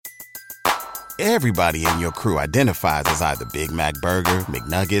Everybody in your crew identifies as either Big Mac Burger,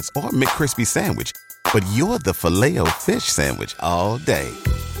 McNuggets, or McCrispy Sandwich. But you're the Filet-O-Fish Sandwich all day.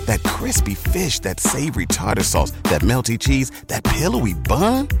 That crispy fish, that savory tartar sauce, that melty cheese, that pillowy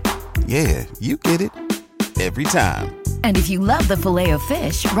bun. Yeah, you get it. Every time. And if you love the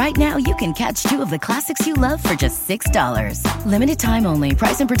Filet-O-Fish, right now you can catch two of the classics you love for just $6. Limited time only.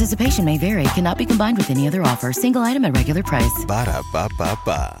 Price and participation may vary. Cannot be combined with any other offer. Single item at regular price.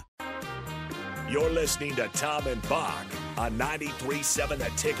 Ba-da-ba-ba-ba. You're listening to Tom and Bock on 93.7 The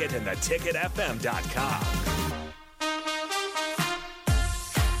Ticket and theticketfm.com.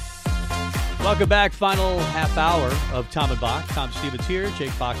 Welcome back. Final half hour of Tom and Bock. Tom Stevens here.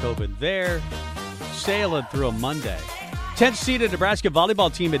 Jake Bachhoven there. Sailing through a Monday. 10th seeded Nebraska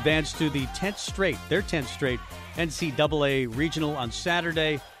volleyball team advanced to the 10th straight NCAA regional on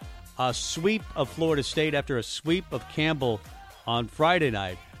Saturday. A sweep of Florida State after a sweep of Campbell on Friday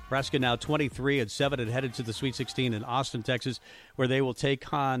night. Nebraska now 23-7 and headed to the Sweet 16 in Austin, Texas, where they will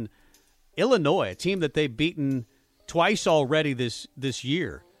take on Illinois, a team that they've beaten twice already this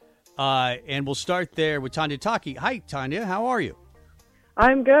year. And we'll start there with Tonia Tauke. Hi, Tonia. How are you?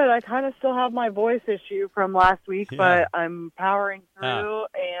 I'm good. I kind of still have my voice issue from last week, but I'm powering through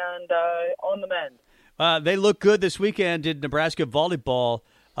and on the mend. They look good this weekend. Did Nebraska volleyball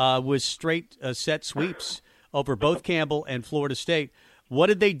with straight set sweeps over both Campbell and Florida State. What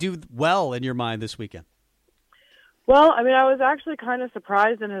did they do well in your mind this weekend? Well, I mean, I was actually kind of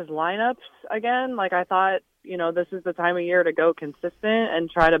surprised in his lineups again. Like, I thought, this is the time of year to go consistent and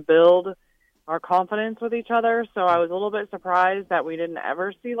try to build our confidence with each other. So I was a little bit surprised that we didn't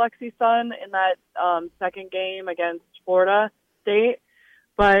ever see Lexi Sun in that second game against Florida State.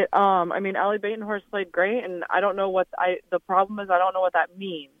 But, Allie Batenhorst played great, and I don't know the problem is I don't know what that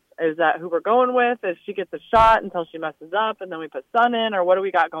means. Is that who we're going with? If she gets a shot until she messes up and then we put Sun in, or what do we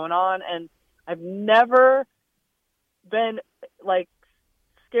got going on? And I've never been,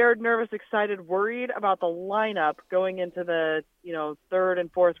 scared, nervous, excited, worried about the lineup going into the, third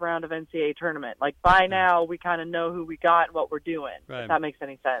and fourth round of NCAA tournament. By now, we kind of know who we got and what we're doing, if that makes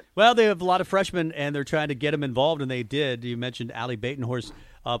any sense. Well, they have a lot of freshmen, and they're trying to get them involved, and they did. You mentioned Allie Batenhorst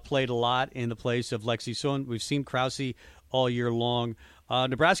played a lot in the place of Lexi Sun. We've seen Krause all year long.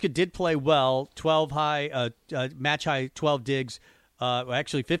 Nebraska did play well, 12 high, match high 12 digs,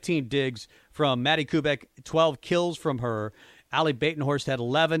 actually 15 digs from Maddie Kubek, 12 kills from her. Allie Batenhorst had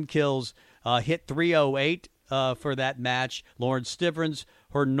 11 kills, hit 308 for that match. Lauren Stivrins,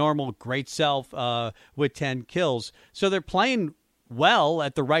 her normal great self, with 10 kills. So they're playing well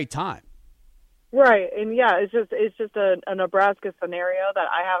at the right time. Right, and it's just a Nebraska scenario that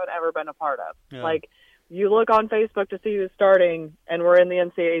I haven't ever been a part of. Yeah. You look on Facebook to see who's starting, and we're in the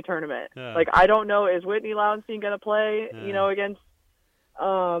NCAA tournament. Yeah. I don't know, is Whitney Lowenstein going to play, against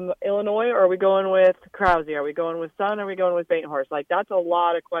Illinois, or are we going with Krause? Are we going with Sun? Or are we going with Batenhorst? That's a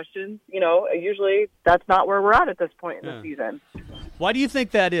lot of questions. Usually that's not where we're at this point in the season. Why do you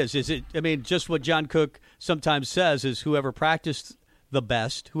think that is? Is it, just what John Cook sometimes says is whoever practices the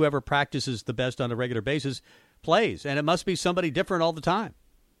best on a regular basis plays, and it must be somebody different all the time.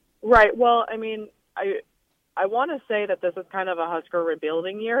 Right. Well, I want to say that this is kind of a Husker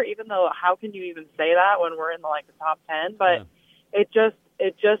rebuilding year, even though how can you even say that when we're in the top 10? But it just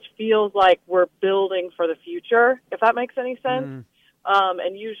feels like we're building for the future, if that makes any sense.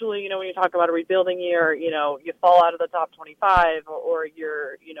 And usually, when you talk about a rebuilding year, you fall out of the top 25, or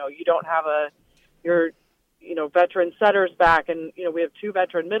you're, you don't have your veteran setters back, and we have two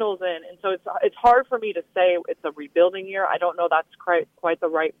veteran middles in, and so it's hard for me to say it's a rebuilding year. I don't know that's quite the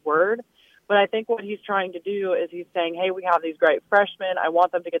right word. But I think what he's trying to do is he's saying, hey, we have these great freshmen. I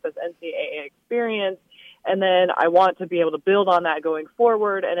want them to get this NCAA experience, and then I want to be able to build on that going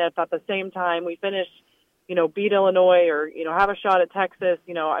forward. And if at the same time we finish, beat Illinois or, have a shot at Texas,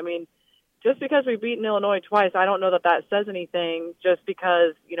 just because we've beaten Illinois twice, I don't know that says anything, just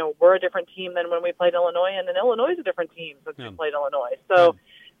because, we're a different team than when we played Illinois, and then Illinois is a different team since we played Illinois. So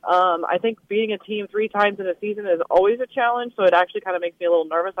I think beating a team 3 times in a season is always a challenge, so it actually kind of makes me a little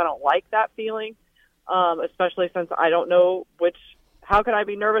nervous. I don't like that feeling, especially since I don't know how can I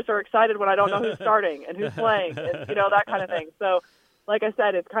be nervous or excited when I don't know who's starting and who's playing, and, that kind of thing. So, like I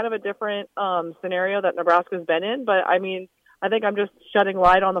said, it's kind of a different scenario that Nebraska's been in, but, I think I'm just shedding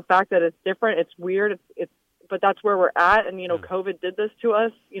light on the fact that it's different, it's weird, but that's where we're at, and, COVID did this to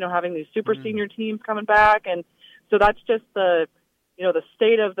us, having these super senior teams coming back, and so that's just the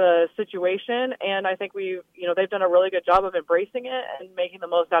state of the situation, and I think they've done a really good job of embracing it and making the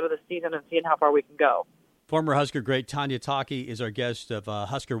most out of the season and seeing how far we can go. Former Husker great Tonia Tauke is our guest of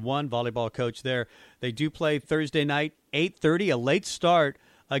Husker One, volleyball coach there. They do play Thursday night, 8:30, a late start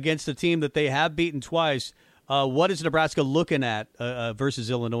against a team that they have beaten twice. What is Nebraska looking at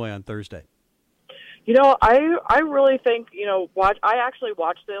versus Illinois on Thursday? I really think, I actually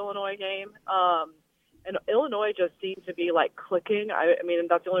watched the Illinois game, and Illinois just seemed to be, like, clicking. I mean,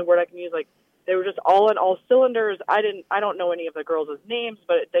 that's the only word I can use. Like, they were just all in all cylinders. I don't know any of the girls' names,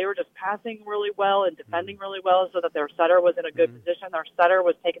 but they were just passing really well and defending really well so that their setter was in a good position. Their setter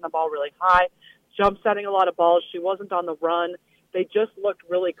was taking the ball really high, jump setting a lot of balls. She wasn't on the run. They just looked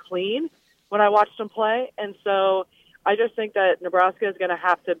really clean when I watched them play. And so I just think that Nebraska is going to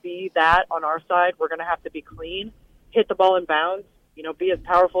have to be that on our side. We're going to have to be clean, hit the ball in bounds, be as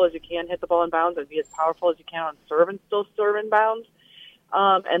powerful as you can, hit the ball in bounds, and be as powerful as you can on serve and still serve in bounds.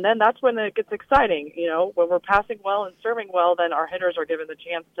 And then that's when it gets exciting. When we're passing well and serving well, then our hitters are given the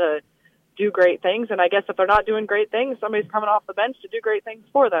chance to do great things. And I guess if they're not doing great things, somebody's coming off the bench to do great things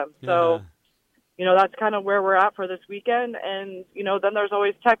for them. So, that's kind of where we're at for this weekend. And, then there's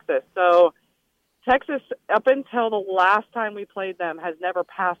always Texas. So Texas, up until the last time we played them, has never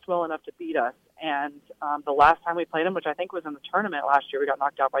passed well enough to beat us. And the last time we played them, which I think was in the tournament last year, we got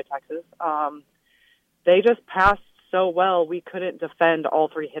knocked out by Texas. They just passed so well, we couldn't defend all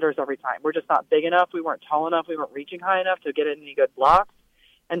three hitters every time. We're just not big enough. We weren't tall enough. We weren't reaching high enough to get any good blocks.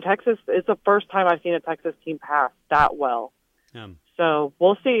 And Texas, it's the first time I've seen a Texas team pass that well. So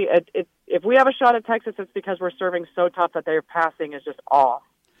we'll see. If we have a shot at Texas, it's because we're serving so tough that their passing is just off.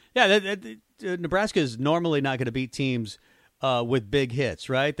 Yeah, Nebraska is normally not going to beat teams with big hits,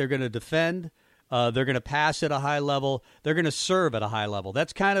 right? They're going to defend. They're going to pass at a high level. They're going to serve at a high level.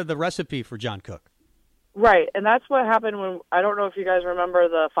 That's kind of the recipe for John Cook. Right, and that's what happened when, I don't know if you guys remember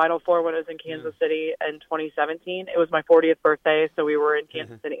the Final Four when it was in Kansas City in 2017. It was my 40th birthday, so we were in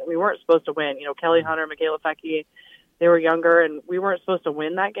Kansas City. We weren't supposed to win. Kelly Hunter, Michaela Fecke, they were younger, and we weren't supposed to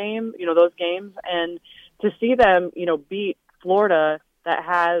win that game, those games. And to see them, beat Florida that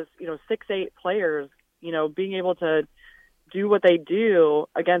has, 6'8" players, being able to do what they do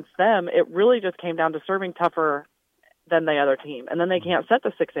against them, it really just came down to serving tougher than the other team. And then they can't set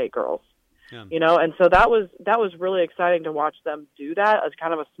the 6'8" girls. And so that was really exciting to watch them do that as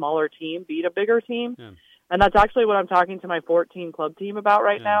kind of a smaller team beat a bigger team. And that's actually what I'm talking to my 14 club team about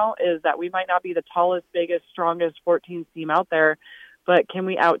right now, is that we might not be the tallest, biggest, strongest 14 team out there, but can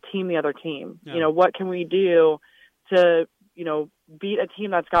we out-team the other team? What can we do to, beat a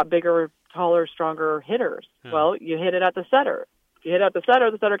team that's got bigger, taller, stronger hitters? Well, you hit it at the setter. If you hit it at the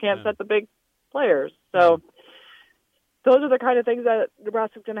setter can't set the big players. So those are the kind of things that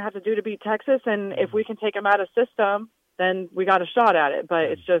Nebraska's going to have to do to beat Texas. And if we can take them out of system, then we got a shot at it. But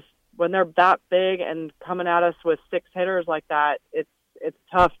it's just when they're that big and coming at us with 6 hitters like that, it's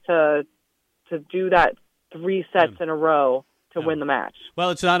tough to do that 3 sets in a row to win the match. Well,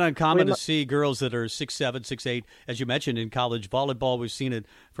 it's not uncommon to see girls that are 6'7", 6'8", as you mentioned, in college volleyball. We've seen it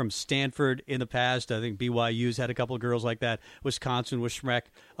from Stanford in the past. I think BYU's had a couple of girls like that. Wisconsin with Schmeck,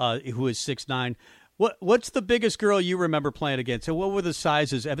 who is 6'9". What's the biggest girl you remember playing against? So what were the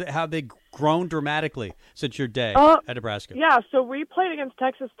sizes? Have they grown dramatically since your day at Nebraska? Yeah, so we played against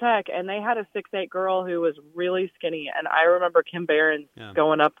Texas Tech, and they had a 6'8" girl who was really skinny. And I remember Kim Barron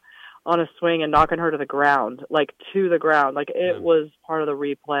going up on a swing and knocking her to the ground. Like it was part of the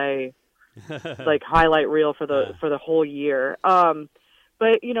replay, like highlight reel for the whole year.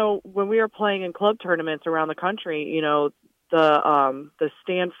 But when we were playing in club tournaments around the country, the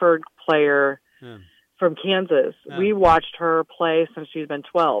Stanford player from Kansas, we watched her play since she's been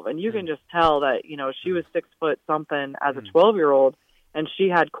 12, and you can just tell that she was 6 foot something as a 12-year-old, and she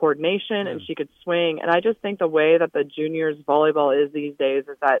had coordination and she could swing. And I just think the way that the juniors volleyball is these days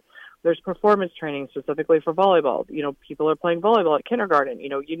is that there's performance training specifically for volleyball. People are playing volleyball at kindergarten.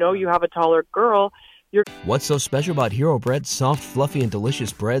 You have a taller girl. What's so special about Hero Bread's soft, fluffy, and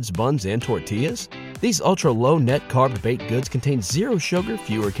delicious breads, buns, and tortillas? These ultra-low net-carb baked goods contain zero sugar,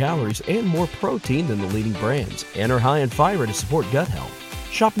 fewer calories, and more protein than the leading brands, and are high in fiber to support gut health.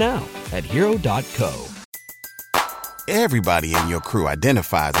 Shop now at Hero.co. Everybody in your crew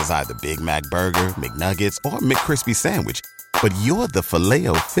identifies as either Big Mac Burger, McNuggets, or McCrispy Sandwich. But you're the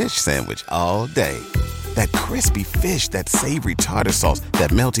Filet-O-Fish Sandwich all day. That crispy fish, that savory tartar sauce, that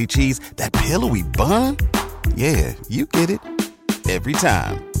melty cheese, that pillowy bun. Yeah, you get it. Every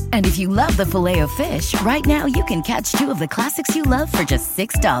time. And if you love the Filet-O-Fish, right now you can catch 2 of the classics you love for just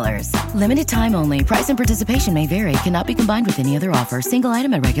 $6. Limited time only. Price and participation may vary. Cannot be combined with any other offer. Single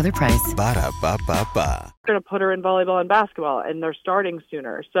item at regular price. Ba-da-ba-ba-ba. We're going to put her in volleyball and basketball, and they're starting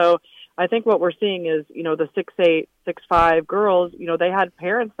sooner. So I think what we're seeing is, the 6'8", 6'5" girls, they had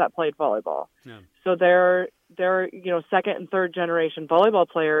parents that played volleyball. So they're second and third generation volleyball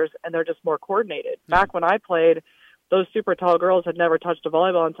players, and they're just more coordinated. Back when I played, those super tall girls had never touched a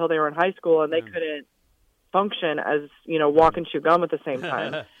volleyball until they were in high school, and they couldn't function as, walk and chew gum at the same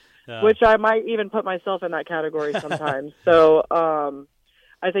time, which I might even put myself in that category sometimes. So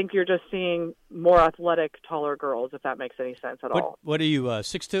I think you're just seeing more athletic, taller girls, if that makes any sense at all. What are you,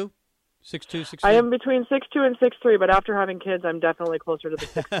 6'2"? 6'2", 6'3"? I am between 6'2" and 6'3", but after having kids, I'm definitely closer to the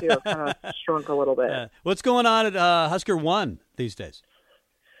 6'2". I've kind of shrunk a little bit. What's going on at Husker 1 these days?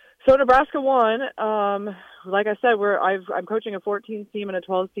 So Nebraska 1, like I said, I'm coaching a 14 team and a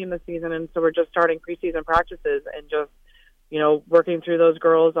 12 team this season, and so we're just starting preseason practices and just, working through those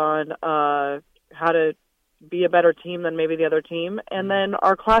girls on how to be a better team than maybe the other team. And then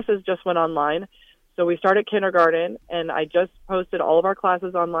our classes just went online. So we started kindergarten, and I just posted all of our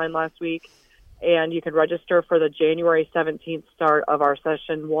classes online last week, and you can register for the January 17th start of our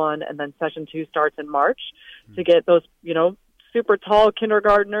session 1, and then session 2 starts in March to get those, super tall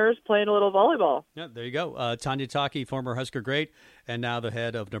kindergartners playing a little volleyball. Yeah, there you go. Tonia Tauke, former Husker great, and now the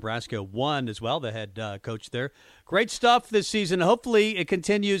head of Nebraska 1 as well, the head coach there. Great stuff this season. Hopefully it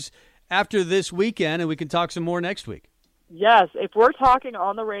continues after this weekend, and we can talk some more next week. Yes, if we're talking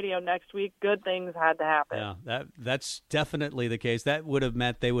on the radio next week, good things had to happen. Yeah, that's definitely the case. That would have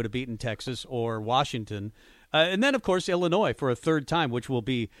meant they would have beaten Texas or Washington. And then, of course, Illinois for a third time, which will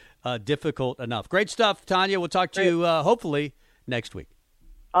be difficult enough. Great stuff, Tonia. We'll talk to you hopefully next week.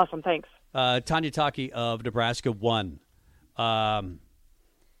 Awesome, thanks. Tonia Tauke of Nebraska 1. The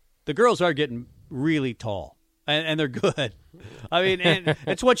girls are getting really tall, and they're good. I mean, and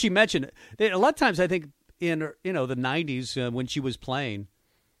it's what she mentioned. A lot of times I think in the 90s when she was playing,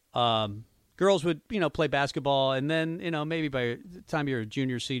 girls would play basketball, and then maybe by the time you're a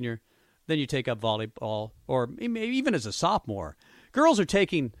junior, senior, then you take up volleyball, or maybe even as a sophomore. Girls are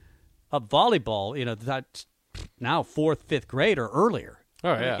taking up volleyball, now 4th, 5th grade or earlier.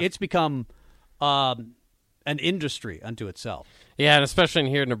 Oh yeah, it's become an industry unto itself. Yeah, and especially in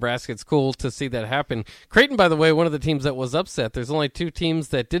here in Nebraska, it's cool to see that happen. Creighton, by the way, one of the teams that was upset. There's only 2 teams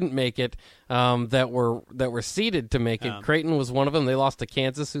that didn't make it that were seeded to make it. Creighton was one of them. They lost to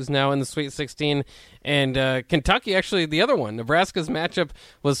Kansas, who's now in the Sweet 16, and Kentucky, actually the other one. Nebraska's matchup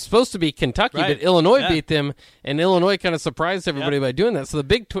was supposed to be Kentucky, right. but Illinois beat them, and Illinois kind of surprised everybody by doing that. So the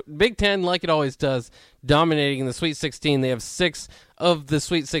Big Ten, like it always does, dominating in the Sweet 16. They have 6 of the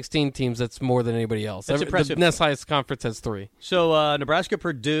Sweet 16 teams. That's more than anybody else. That's impressive. The next highest conference has 3. So Nebraska,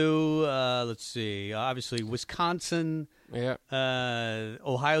 Purdue, let's see, obviously Wisconsin,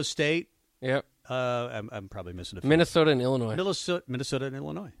 Ohio State. Yep. I'm probably missing a few. Minnesota and Illinois. Minnesota and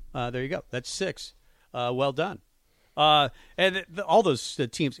Illinois. There you go. That's 6. Well done. And all those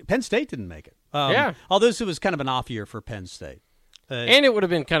teams. Penn State didn't make it. Although it was kind of an off year for Penn State. And it would have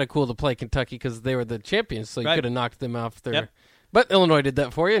been kind of cool to play Kentucky because they were the champions, so you could have knocked them off their. Yep. But Illinois did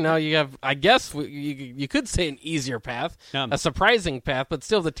that for you. Now you have, I guess, you could say an easier path, a surprising path, but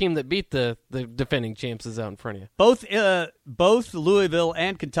still the team that beat the defending champs is out in front of you. Both Louisville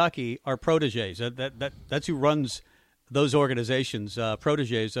and Kentucky are protégés. That's who runs those organizations,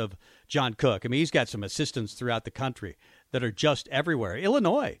 protégés of John Cook. I mean, he's got some assistants throughout the country that are just everywhere.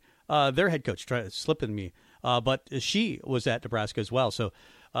 Illinois, their head coach, slipping me, but she was at Nebraska as well. So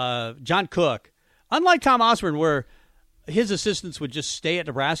John Cook, unlike Tom Osborne, where his assistants would just stay at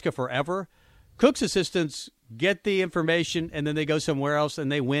Nebraska forever, Cook's assistants get the information and then they go somewhere else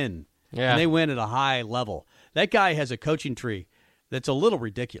and they win. Yeah. And they win at a high level. That guy has a coaching tree that's a little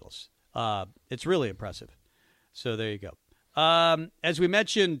ridiculous. It's really impressive. So there you go. As we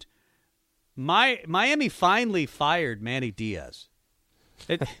mentioned, Miami finally fired Manny Diaz.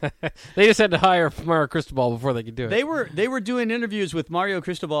 They just had to hire Mario Cristobal before they could do it. They were doing interviews with Mario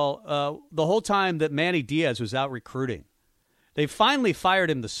Cristobal the whole time that Manny Diaz was out recruiting. They finally fired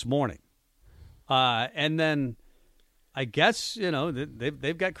him this morning, and then I guess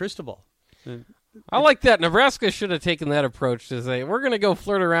they've got Cristobal. I like that. Nebraska should have taken that approach to say we're going to go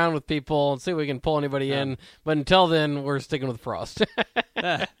flirt around with people and see if we can pull anybody in, but until then we're sticking with Frost.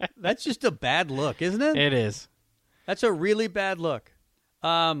 That's just a bad look, isn't it? It is. That's a really bad look.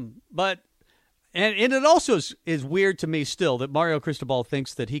 But it also is weird to me still that Mario Cristobal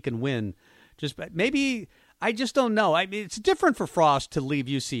thinks that he can win. Maybe I just don't know. I mean, it's different for Frost to leave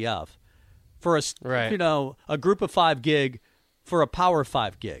UCF for a group of 5 gig for a Power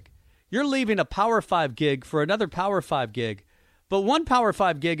 5 gig. You're leaving a Power 5 gig for another Power 5 gig, but one Power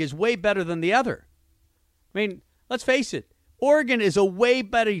 5 gig is way better than the other. I mean, let's face it. Oregon is a way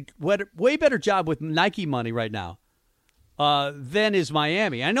better job with Nike money right now than is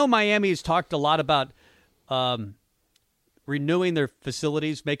Miami. I know Miami has talked a lot about renewing their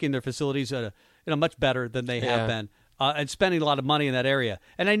facilities, making their facilities much better than they have been, and spending a lot of money in that area.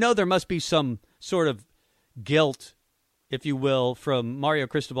 And I know there must be some sort of guilt if you will, from Mario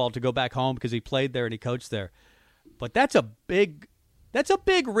Cristobal to go back home because he played there and he coached there. But that's a big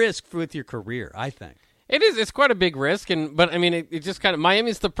risk with your career, I think. It is. It's quite a big risk, but I mean, it just kind of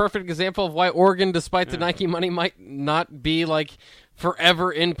Miami's the perfect example of why Oregon, despite the Nike money, might not be like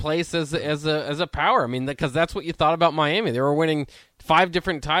forever in place as a power. I mean, because that's what you thought about Miami. They were winning 5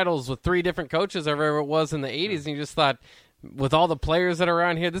 different titles with 3 different coaches, or whatever it was in the 80s, and you just thought, with all the players that are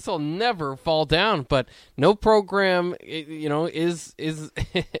around here, this will never fall down. But no program, is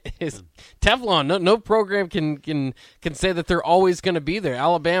Teflon. No program can say that they're always going to be there.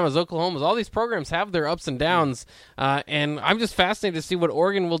 Alabama's, Oklahoma's, all these programs have their ups and downs. And I'm just fascinated to see what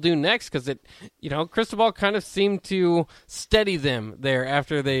Oregon will do next, because Cristobal kind of seemed to steady them there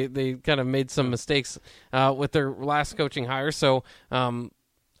after they kind of made some mistakes with their last coaching hire. So.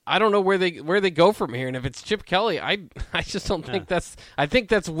 I don't know where they go from here, and if it's Chip Kelly, I just don't think that's. I think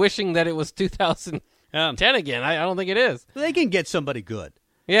that's wishing that it was 2010 again. I don't think it is. They can get somebody good.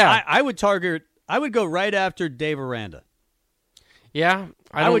 Yeah, I would target. I would go right after Dave Aranda. Yeah,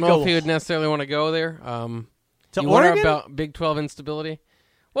 I don't know if he would necessarily want to go there. To you Oregon? wonder about Big 12 instability.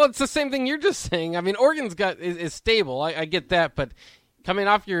 Well, it's the same thing you're just saying. I mean, Oregon's is stable. I get that, but. Coming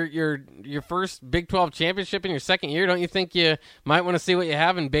off your first Big 12 championship in your second year, don't you think you might want to see what you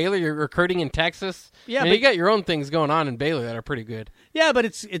have in Baylor? You're recruiting in Texas. Yeah, but you got your own things going on in Baylor that are pretty good. Yeah, but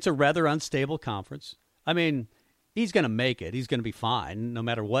it's a rather unstable conference. I mean, he's going to make it. He's going to be fine no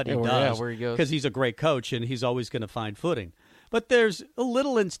matter what he does. Yeah, where he goes. Because he's a great coach, and he's always going to find footing. But there's a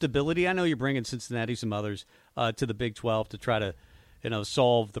little instability. I know you're bringing Cincinnati, some others, to the Big 12 to try to,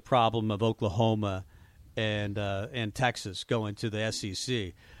 solve the problem of Oklahoma and Texas going to the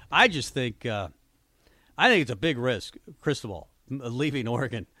SEC. I just think it's a big risk, Cristobal, leaving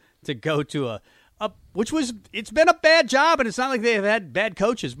Oregon to go to it's been a bad job, and it's not like they have had bad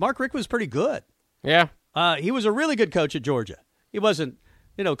coaches. Mark Richt was pretty good. Yeah. He was a really good coach at Georgia. He wasn't,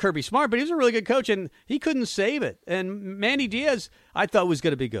 Kirby Smart, but he was a really good coach, and he couldn't save it. And Manny Diaz, I thought, was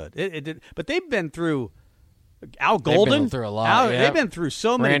going to be good. But they've been through Al Golden. They've been through a lot. They've been through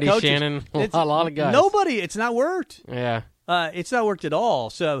so many Randy coaches. Shannon, a lot of guys. It's not worked. Yeah. It's not worked at all.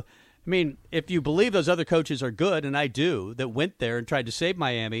 So, I mean, if you believe those other coaches are good, and I do, that went there and tried to save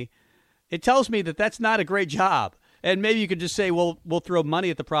Miami, it tells me that that's not a great job. And maybe you could just say, well, we'll throw money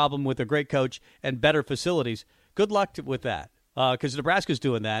at the problem with a great coach and better facilities. Good luck with that, because Nebraska's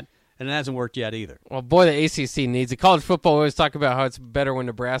doing that, and it hasn't worked yet either. Well, boy, the ACC needs it. College football always talk about how it's better when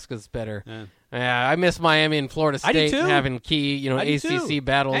Nebraska's better. Yeah, I miss Miami and Florida State having key, ACC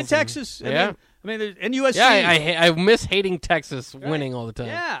battles. And Texas. Yeah. And USC. Yeah, I miss hating Texas winning all the time.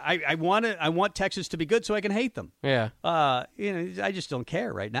 Yeah, I want Texas to be good so I can hate them. Yeah. I just don't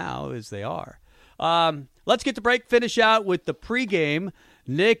care right now as they are. Let's get the break, finish out with the pregame.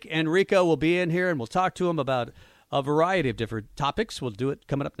 Nick and Rico will be in here, and we'll talk to them about a variety of different topics. We'll do it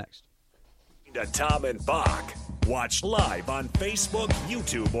coming up next. To Tom and Bock. Watch live on Facebook,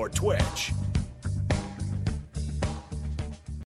 YouTube, or Twitch.